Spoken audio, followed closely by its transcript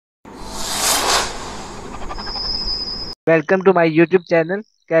Welcome to my YouTube channel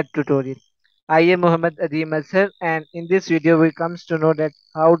Cat Tutorial. I am Muhammad Adim Azhar and in this video we comes to know that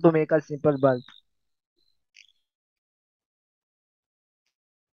how to make a simple bulb.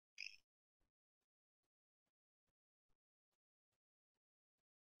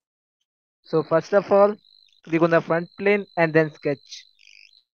 So first of all, click on the front plane and then sketch.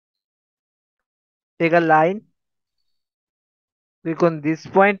 Take a line, click on this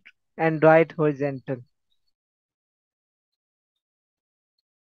point and draw it horizontal.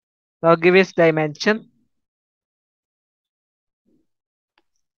 Now give its dimension,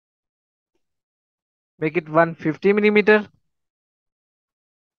 make it 150 millimeter.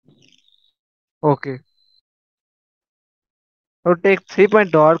 Okay. Now take 3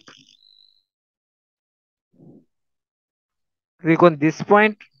 point arc, click on this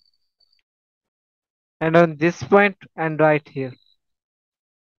point and on this point and draw it here.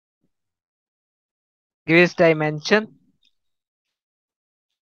 Give its dimension,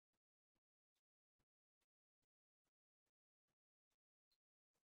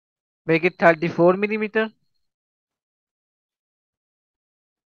 make it 34 millimeter.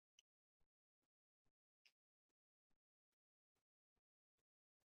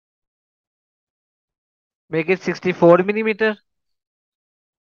 Make it 64 millimeter.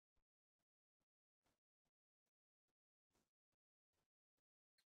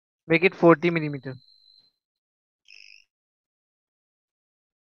 Make it 40 millimeter.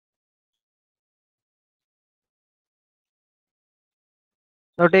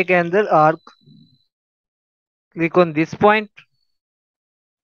 Now take another arc, click on this point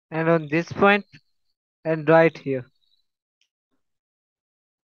and on this point and draw it here.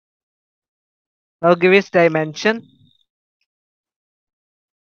 Now give its dimension,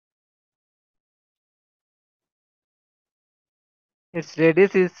 its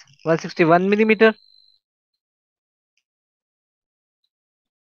radius is 161 millimeter.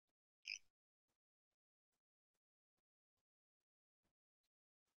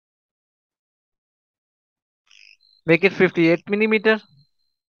 Make it 58 millimeter.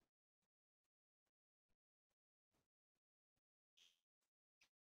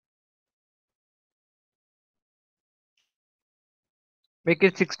 Make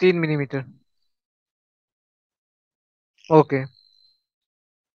it 16 millimeter. Okay.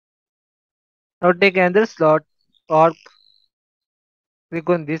 Now take another slot, arc, click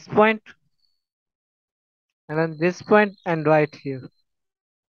on this point and on this point and draw it here.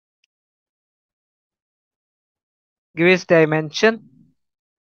 Give its dimension,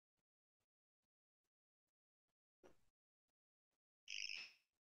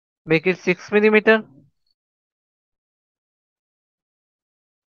 make it 6 millimeter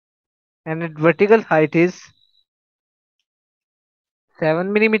and its vertical height is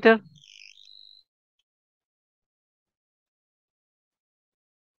 7 millimeter.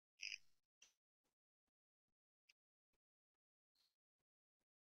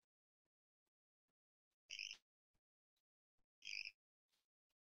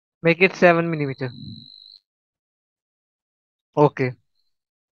 Make it 7 millimeter. Okay.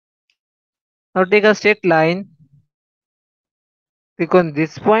 Now take a straight line, click on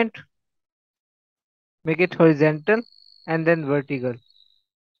this point, make it horizontal and then vertical.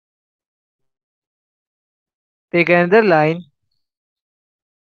 Take another line,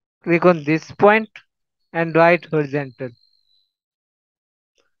 click on this point and draw it horizontal.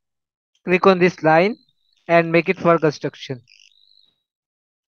 Click on this line and make it for construction.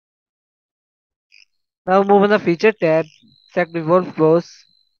 Now move on the feature tab, select revolve close,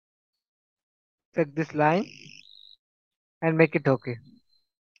 select this line and make it OK.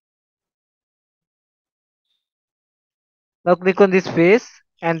 Now click on this face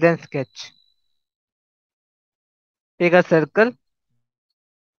and then sketch. Take a circle,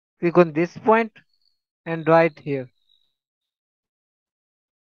 click on this point and draw it here.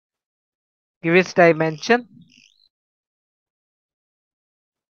 Give its dimension,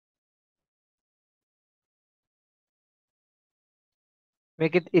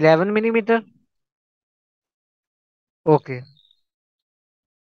 make it 11 millimeter. OK.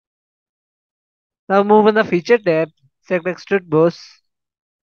 Now move on the feature tab, select extrude boss,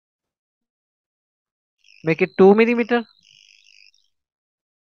 make it 2 millimeter.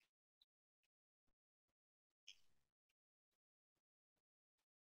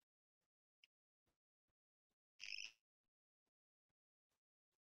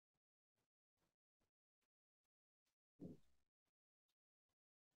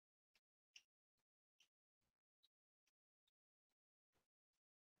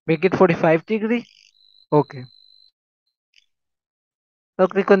 Make it 45 degree. OK. Now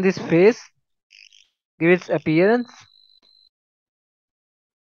click on this face, give its appearance,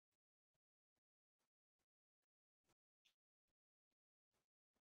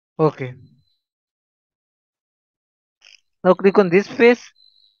 Okay. Now click on this face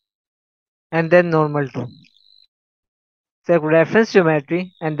and then normal too. Select reference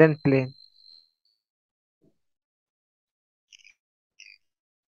geometry and then plane.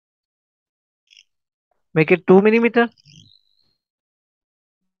 Make it 2 mm.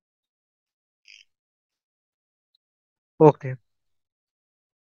 Okay.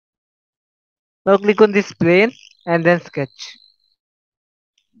 Now click on this plane and then sketch.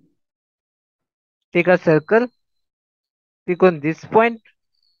 Take a circle, click on this point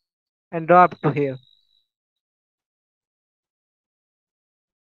and draw up to here.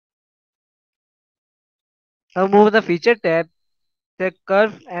 Now move the feature tab, select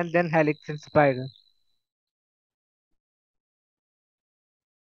curve and then helix and spiral.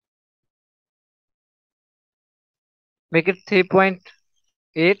 Make it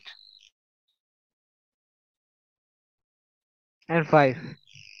 3.8 and 5.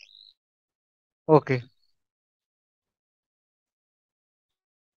 Okay.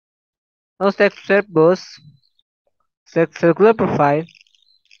 Now select step boss, select circular profile,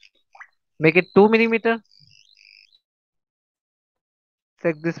 make it 2 mm.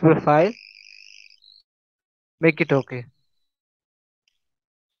 Select this profile, make it okay.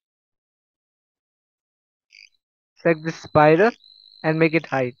 Select this spiral and make it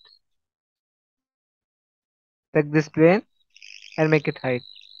height. Select this plane and make it height.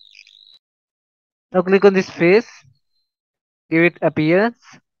 Now click on this face, give it appearance,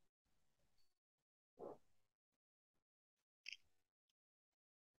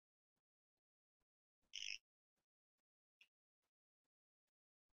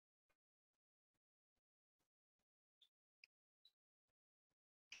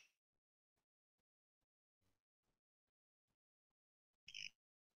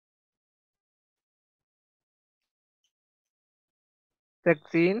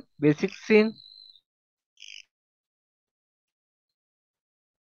 select scene, basic scene,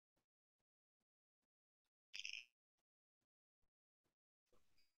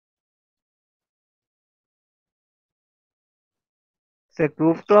 select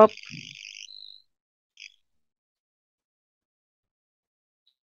rooftop,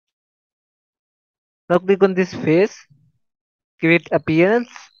 now click on this face, give it appearance,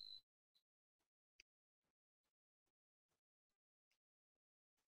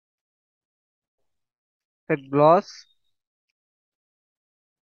 select gloss,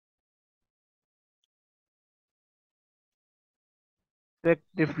 select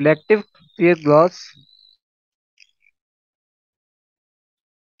reflective clear gloss.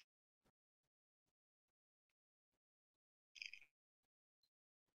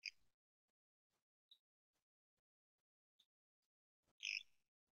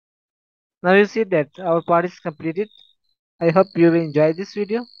 Now you see that our part is completed. I hope you will enjoy this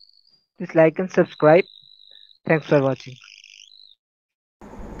video. Please like and subscribe. Thanks for watching.